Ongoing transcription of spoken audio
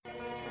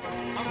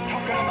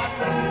talking about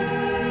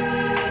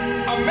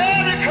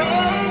America,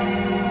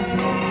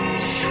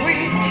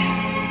 sweet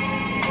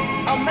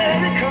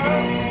America.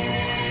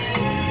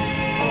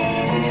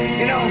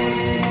 You know,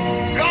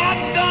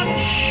 God done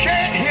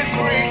shed his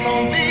grace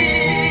on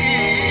thee.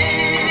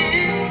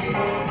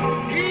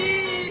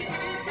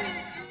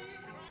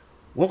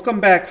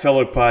 Welcome back,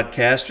 fellow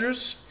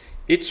podcasters.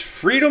 It's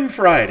Freedom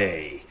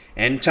Friday,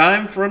 and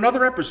time for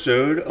another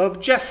episode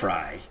of Jeff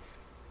Fry,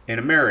 an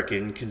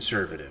American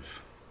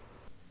conservative.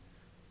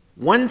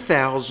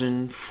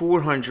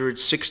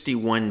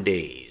 1,461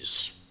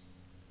 days.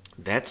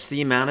 That's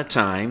the amount of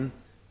time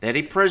that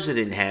a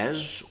president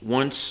has,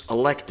 once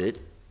elected,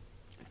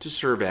 to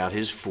serve out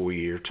his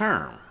 4-year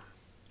term.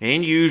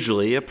 And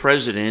usually a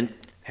president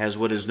has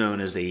what is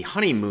known as a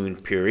honeymoon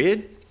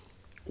period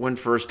when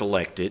first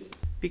elected,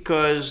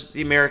 because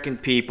the American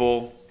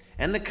people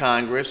and the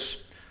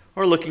Congress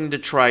are looking to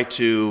try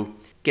to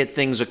get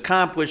things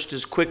accomplished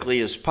as quickly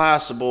as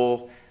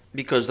possible,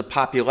 because the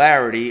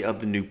popularity of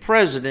the new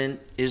president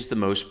is the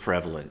most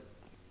prevalent.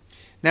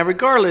 Now,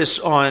 regardless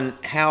on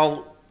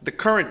how the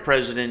current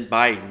President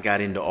Biden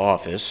got into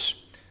office,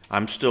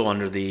 I'm still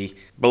under the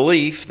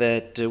belief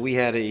that we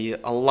had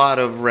a lot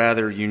of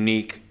rather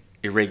unique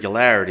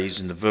irregularities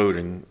in the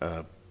voting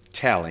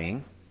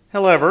tallying.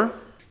 However,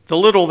 the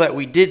little that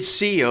we did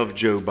see of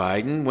Joe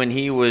Biden when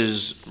he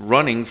was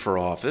running for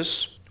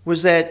office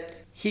was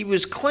that he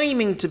was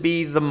claiming to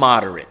be the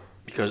moderate,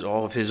 because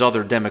all of his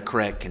other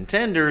Democrat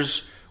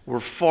contenders were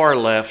far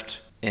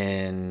left,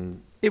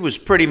 and it was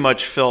pretty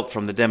much felt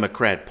from the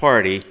Democrat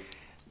Party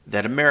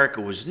that America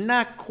was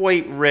not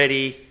quite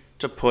ready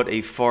to put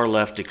a far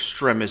left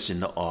extremist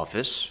into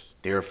office.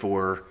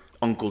 Therefore,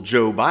 Uncle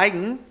Joe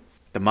Biden,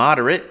 the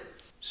moderate,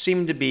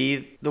 seemed to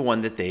be the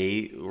one that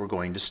they were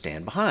going to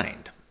stand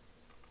behind.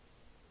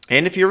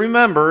 And if you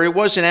remember, it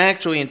wasn't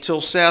actually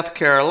until South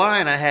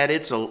Carolina had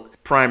its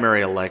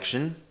primary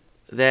election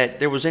that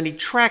there was any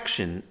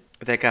traction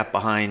that got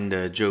behind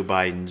Joe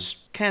Biden's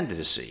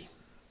candidacy.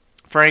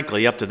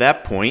 Frankly, up to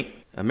that point,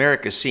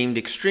 America seemed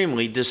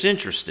extremely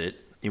disinterested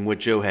in what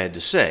Joe had to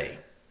say.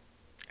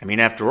 I mean,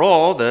 after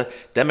all, the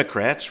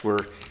Democrats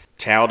were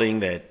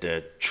touting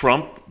that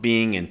Trump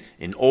being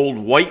an old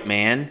white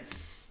man,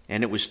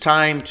 and it was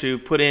time to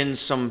put in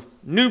some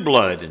new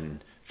blood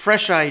and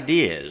fresh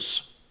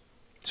ideas.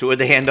 So what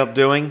did they end up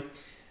doing?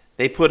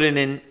 They put in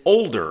an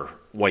older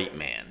white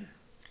man.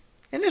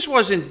 And this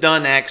wasn't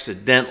done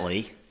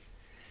accidentally.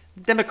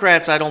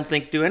 Democrats, I don't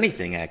think, do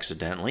anything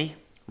accidentally.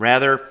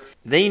 Rather,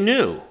 they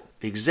knew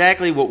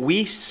exactly what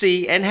we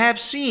see and have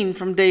seen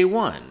from day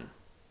one.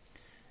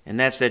 And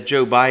that's that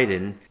Joe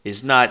Biden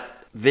is not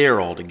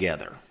there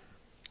altogether.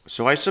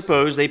 So I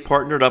suppose they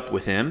partnered up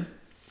with him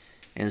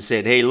and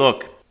said, hey,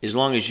 look, as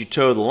long as you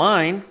toe the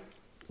line,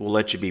 we'll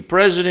let you be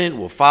president,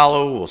 we'll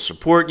follow, we'll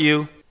support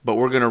you, but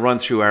we're going to run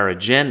through our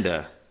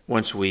agenda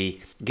once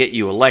we get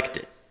you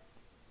elected.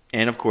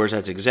 And of course,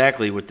 that's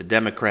exactly what the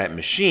Democrat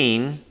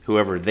machine,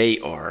 whoever they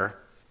are,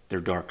 their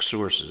dark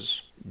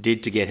sources,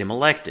 did to get him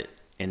elected.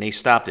 And they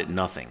stopped at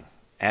nothing.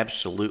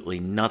 Absolutely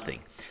nothing.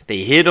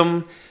 They hid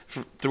him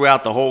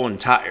throughout the whole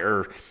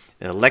entire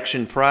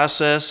election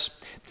process.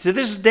 To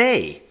this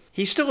day,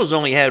 he still has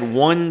only had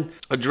one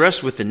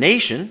address with the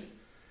nation.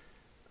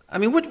 I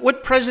mean,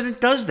 what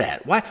president does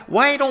that?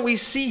 Why don't we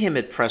see him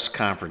at press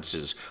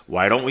conferences?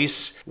 Why don't we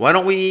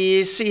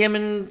see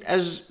him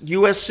as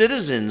U.S.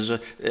 citizens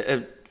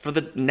for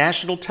the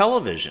national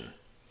television?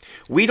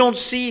 We don't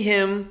see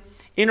him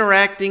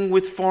interacting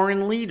with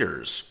foreign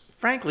leaders.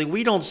 Frankly,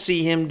 we don't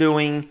see him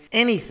doing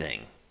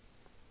anything.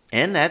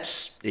 And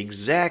that's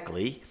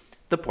exactly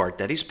the part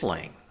that he's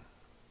playing.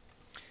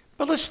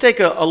 But let's take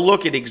a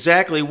look at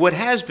exactly what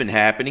has been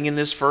happening in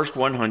this first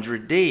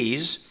 100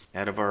 days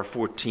out of our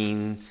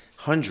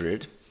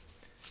 1,400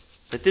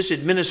 that this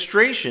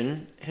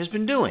administration has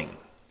been doing.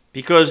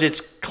 Because it's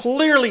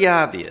clearly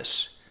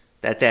obvious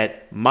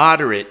that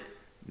moderate,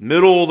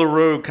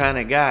 middle-of-the-road kind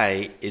of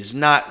guy is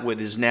not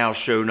what is now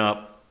shown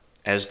up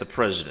as the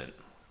president.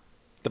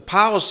 The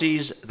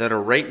policies that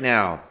are right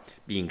now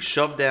being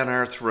shoved down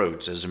our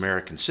throats as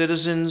American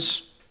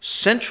citizens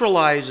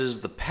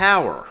centralizes the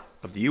power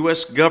of the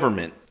U.S.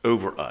 government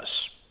over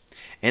us.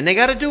 And they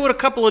got to do it a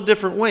couple of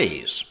different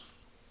ways.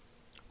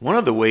 One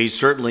of the ways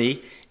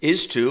certainly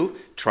is to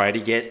try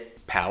to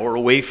get power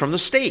away from the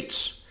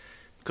states.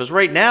 Because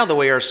right now, the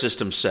way our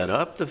system's set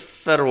up, the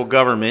federal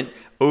government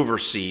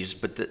oversees,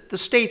 but the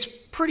states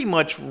pretty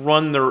much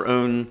run their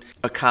own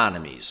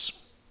economies.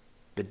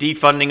 The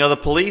defunding of the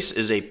police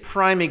is a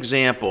prime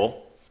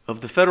example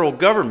of the federal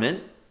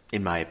government,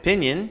 in my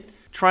opinion,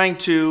 trying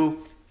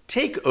to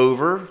take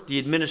over the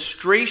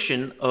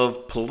administration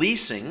of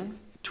policing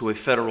to a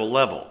federal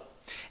level.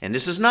 And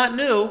this is not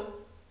new.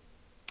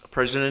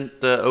 President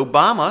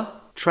Obama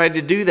tried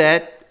to do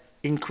that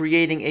in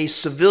creating a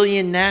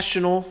civilian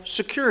national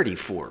security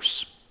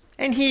force.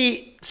 And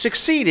he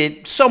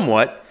succeeded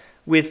somewhat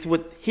with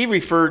what he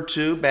referred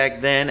to back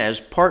then as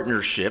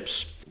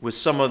partnerships with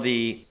some of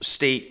the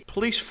state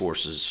police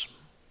forces.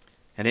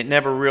 And it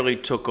never really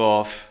took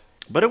off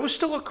but it was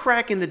still a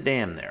crack in the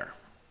dam there.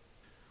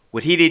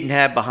 What he didn't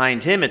have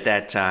behind him at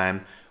that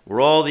time were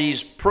all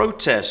these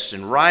protests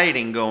and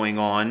rioting going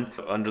on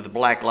under the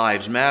Black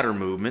Lives Matter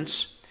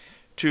movements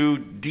to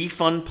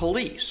defund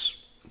police.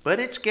 But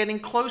it's getting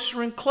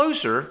closer and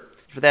closer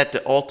for that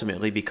to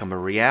ultimately become a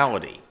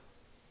reality.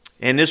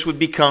 And this would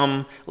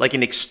become like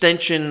an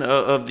extension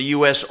of the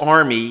U.S.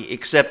 Army,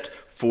 except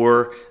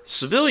for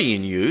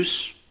civilian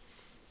use.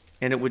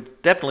 And it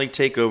would definitely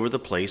take over the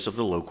place of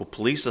the local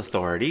police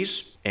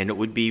authorities, and it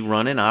would be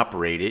run and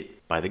operated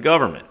by the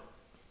government.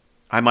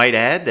 I might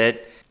add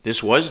that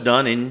this was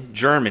done in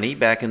Germany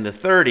back in the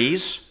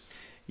 30s.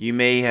 You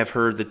may have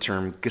heard the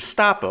term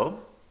Gestapo,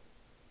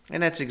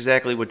 and that's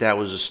exactly what that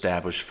was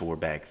established for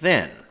back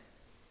then.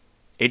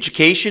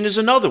 Education is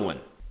another one.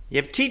 You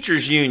have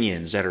teachers'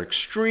 unions that are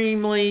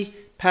extremely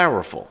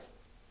powerful.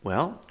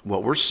 Well,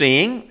 what we're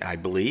seeing, I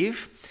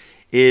believe,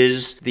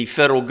 is the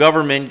federal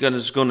government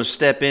is going to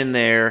step in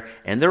there,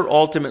 and they're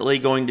ultimately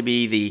going to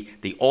be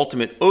the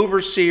ultimate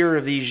overseer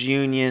of these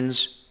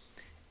unions,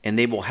 and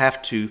they will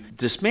have to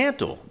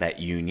dismantle that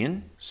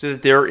union so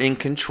that they're in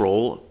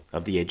control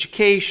of the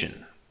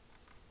education.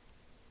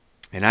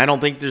 And I don't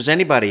think there's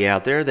anybody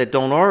out there that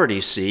don't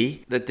already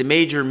see that the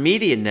major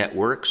media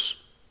networks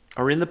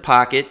are in the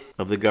pocket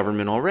of the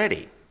government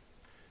already.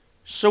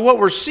 So what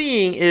we're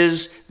seeing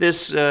is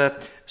this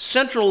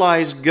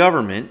centralized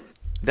government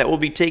that will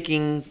be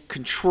taking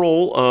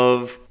control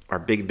of our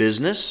big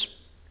business.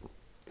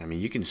 I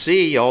mean, you can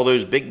see all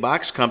those big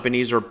box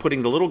companies are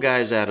putting the little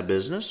guys out of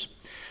business.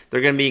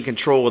 They're going to be in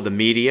control of the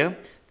media,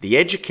 the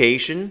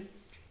education,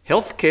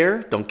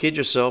 healthcare. Don't kid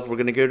yourself, we're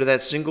going to go to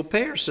that single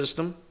payer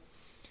system.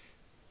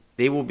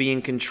 They will be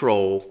in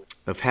control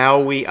of how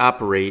we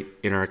operate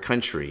in our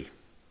country.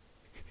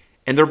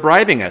 And they're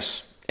bribing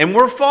us, and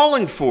we're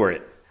falling for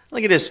it.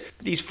 Look at this,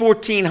 these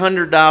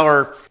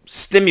 $1,400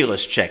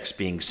 stimulus checks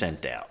being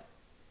sent out.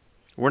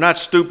 We're not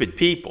stupid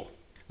people.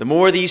 The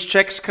more these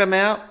checks come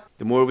out,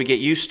 the more we get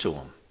used to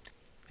them.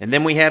 And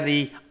then we have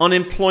the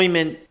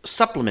unemployment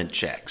supplement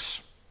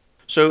checks.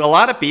 So a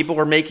lot of people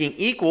are making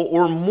equal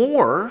or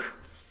more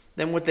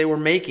than what they were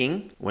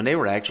making when they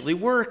were actually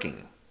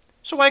working.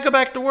 So I go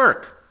back to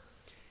work.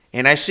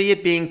 And I see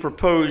it being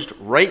proposed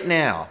right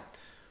now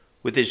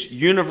with this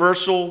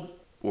universal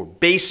or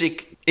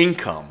basic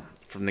income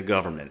from the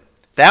government.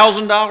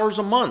 $1,000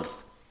 a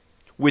month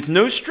with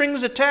no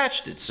strings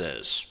attached, it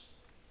says.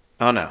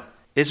 Oh no,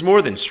 it's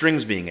more than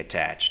strings being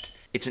attached.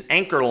 It's an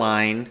anchor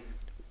line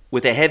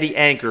with a heavy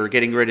anchor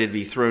getting ready to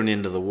be thrown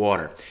into the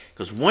water.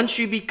 Because once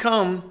you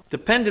become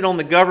dependent on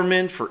the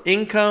government for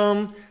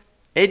income,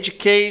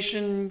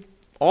 education,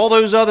 all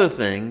those other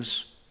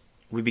things,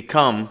 we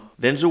become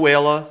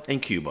Venezuela and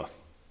Cuba.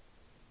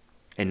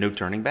 And no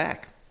turning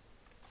back.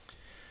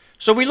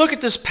 So we look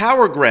at this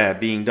power grab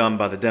being done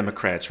by the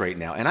Democrats right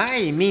now. And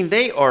I mean,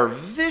 they are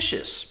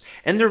vicious.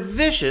 And they're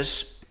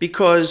vicious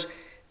because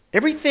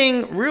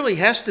everything really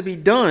has to be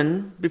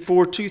done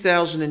before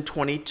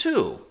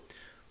 2022,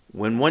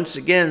 when once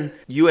again,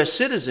 U.S.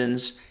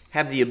 citizens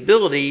have the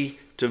ability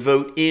to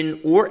vote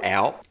in or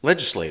out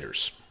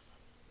legislators.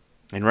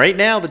 And right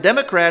now, the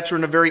Democrats are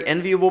in a very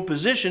enviable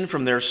position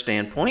from their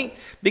standpoint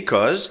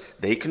because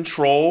they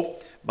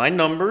control, by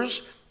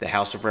numbers, the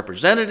House of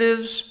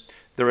Representatives.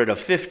 They're at a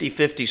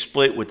 50-50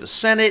 split with the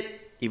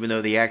Senate, even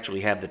though they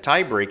actually have the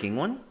tie-breaking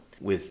one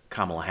with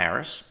Kamala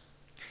Harris.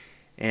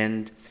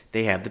 And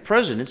they have the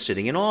president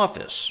sitting in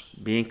office,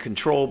 being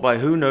controlled by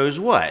who knows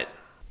what.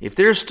 If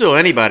there's still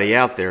anybody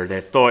out there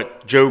that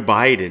thought Joe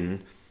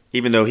Biden,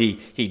 even though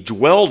he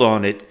dwelled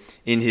on it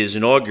in his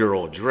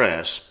inaugural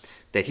address,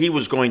 that he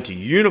was going to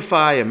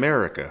unify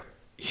America,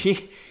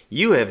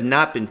 you have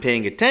not been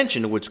paying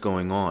attention to what's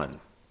going on.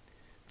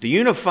 The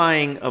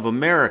unifying of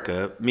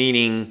America,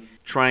 meaning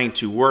trying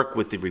to work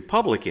with the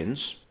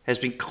Republicans, has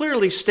been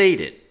clearly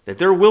stated that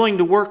they're willing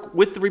to work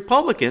with the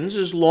Republicans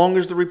as long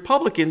as the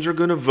Republicans are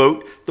going to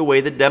vote the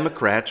way the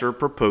Democrats are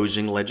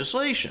proposing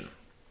legislation.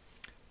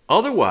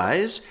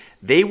 Otherwise,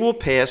 they will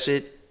pass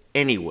it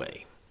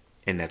anyway,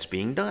 and that's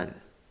being done.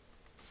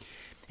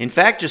 In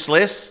fact, just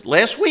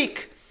last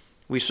week,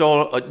 we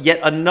saw yet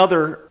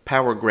another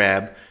power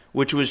grab,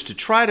 which was to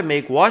try to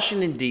make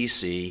Washington,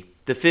 D.C.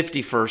 the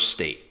 51st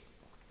state.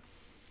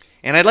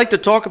 And I'd like to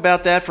talk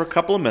about that for a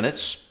couple of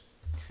minutes,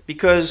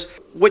 because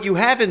what you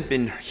haven't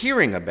been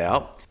hearing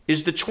about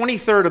is the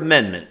 23rd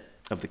Amendment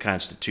of the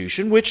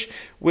Constitution, which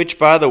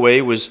by the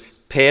way, was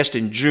passed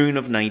in June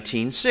of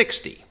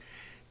 1960.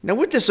 Now,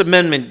 what this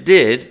amendment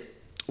did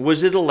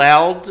was it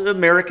allowed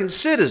American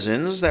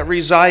citizens that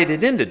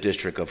resided in the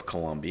District of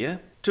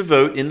Columbia to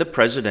vote in the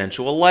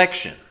presidential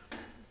election.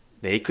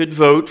 They could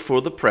vote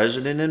for the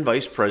President and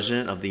Vice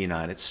President of the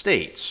United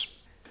States.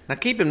 Now,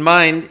 keep in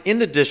mind, in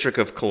the District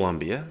of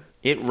Columbia,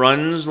 it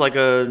runs like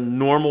a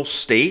normal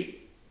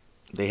state.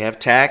 They have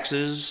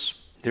taxes.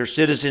 Their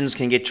citizens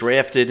can get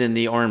drafted in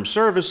the armed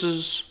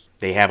services.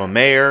 They have a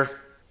mayor.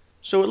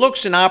 So it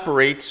looks and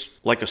operates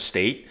like a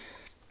state.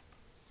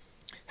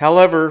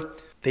 However,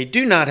 they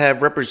do not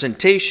have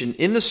representation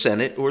in the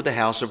Senate or the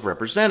House of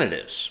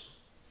Representatives.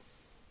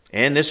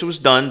 And this was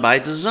done by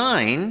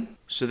design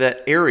so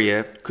that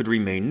area could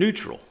remain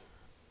neutral.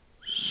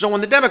 So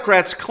when the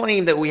Democrats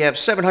claim that we have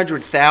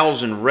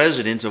 700,000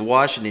 residents of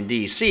Washington,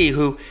 D.C.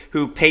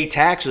 who pay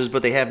taxes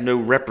but they have no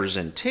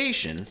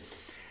representation,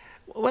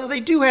 well, they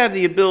do have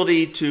the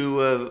ability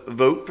to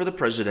vote for the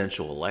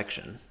presidential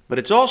election. But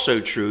it's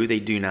also true they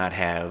do not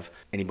have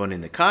anyone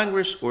in the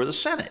Congress or the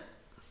Senate.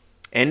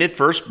 And at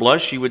first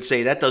blush, you would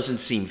say that doesn't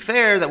seem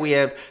fair that we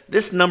have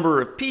this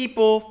number of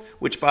people,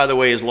 which, by the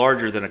way, is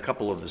larger than a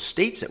couple of the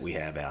states that we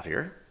have out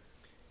here.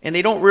 And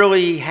they don't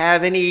really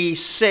have any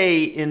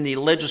say in the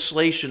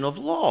legislation of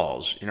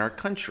laws in our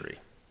country.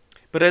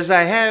 But as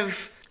I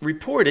have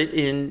reported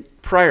in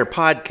prior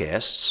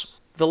podcasts,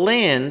 the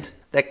land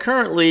that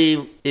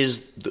currently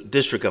is the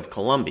District of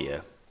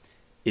Columbia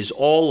is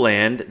all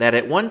land that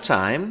at one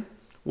time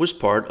was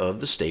part of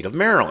the state of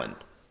Maryland.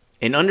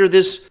 And under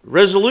this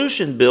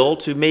resolution bill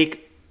to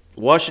make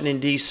Washington,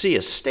 D.C.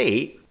 a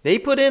state, they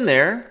put in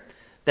there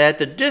that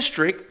the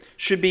district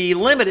should be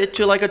limited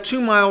to like a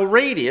 2-mile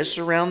radius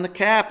around the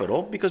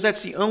capital, because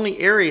that's the only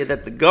area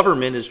that the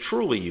government is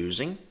truly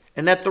using,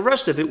 and that the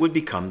rest of it would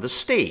become the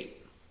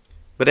state.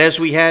 But as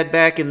we had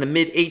back in the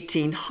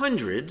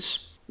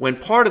mid-1800s, when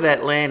part of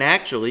that land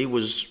actually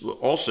was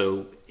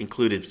also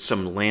included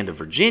some land of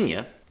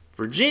Virginia,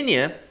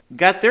 Virginia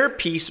got their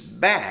piece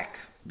back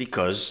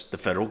because the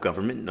federal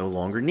government no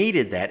longer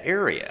needed that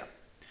area.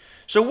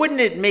 So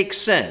wouldn't it make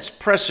sense,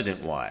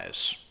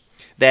 precedent-wise,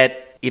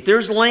 that if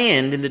there's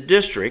land in the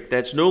district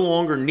that's no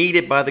longer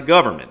needed by the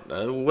government,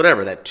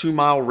 whatever, that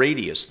 2-mile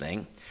radius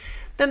thing,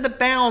 then the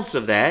balance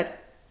of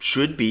that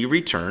should be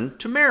returned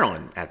to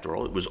Maryland. After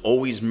all, it was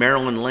always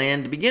Maryland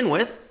land to begin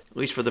with, at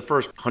least for the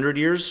first 100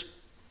 years.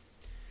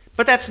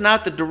 But that's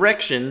not the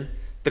direction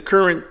the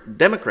current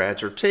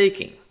Democrats are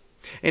taking.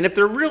 And if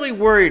they're really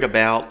worried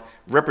about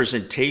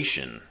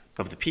representation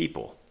of the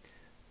people,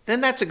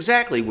 then that's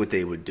exactly what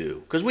they would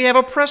do, because we have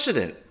a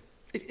precedent.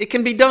 It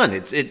can be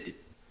done.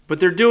 But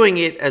they're doing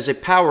it as a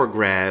power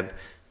grab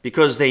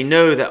because they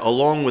know that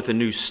along with a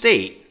new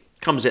state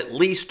comes at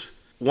least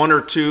 1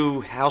 or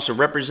 2 House of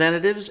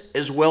Representatives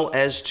as well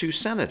as 2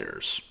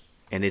 senators.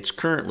 And it's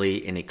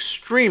currently an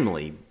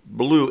extremely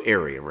blue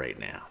area right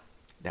now.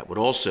 That would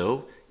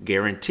also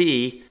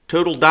guarantee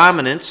total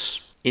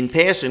dominance in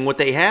passing what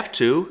they have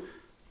to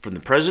from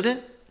the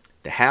president,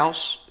 the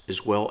House,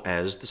 as well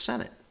as the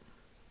Senate.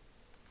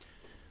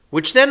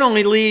 Which then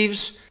only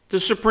leaves the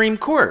Supreme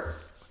Court,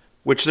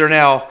 which they're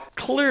now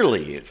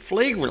clearly,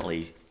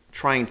 flagrantly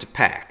trying to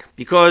pack.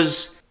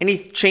 Because any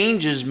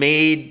changes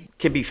made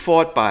can be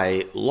fought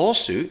by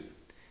lawsuit,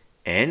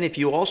 and if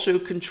you also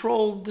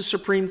controlled the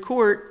Supreme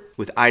Court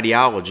with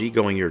ideology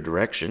going your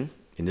direction,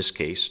 in this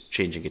case,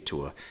 changing it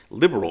to a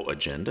liberal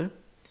agenda,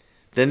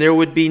 then there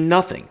would be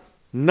nothing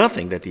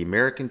that the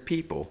American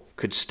people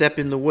could step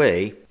in the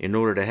way in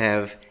order to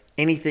have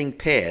anything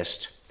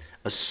passed,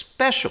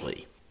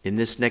 especially in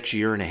this next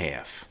year and a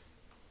half.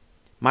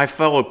 My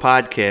fellow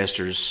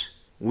podcasters,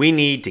 we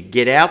need to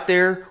get out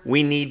there.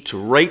 We need to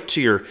write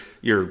to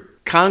your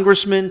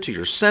congressmen, to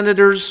your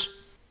senators.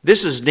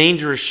 This is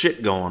dangerous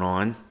shit going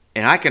on.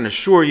 And I can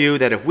assure you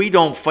that if we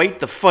don't fight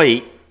the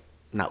fight,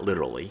 not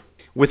literally,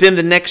 within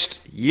the next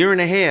year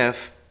and a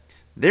half,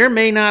 there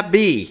may not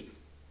be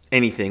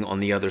anything on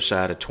the other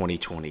side of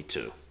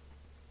 2022.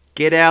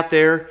 Get out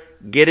there,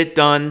 get it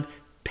done,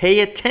 pay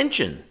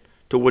attention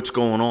to what's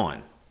going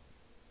on.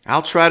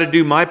 I'll try to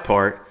do my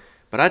part,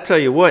 but I tell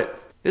you what,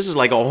 this is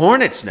like a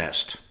hornet's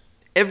nest.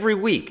 Every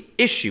week,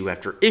 issue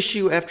after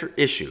issue after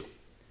issue.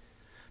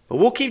 But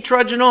we'll keep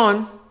trudging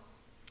on,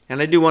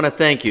 and I do want to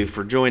thank you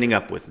for joining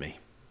up with me.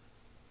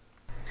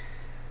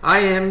 I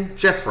am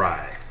Jeff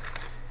Fry,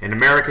 an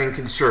American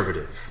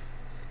conservative.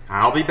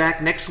 I'll be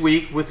back next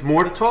week with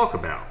more to talk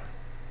about.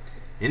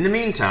 In the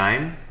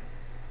meantime,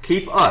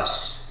 keep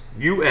us,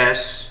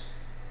 U.S.,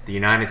 the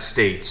United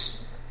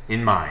States,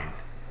 in mind.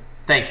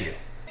 Thank you.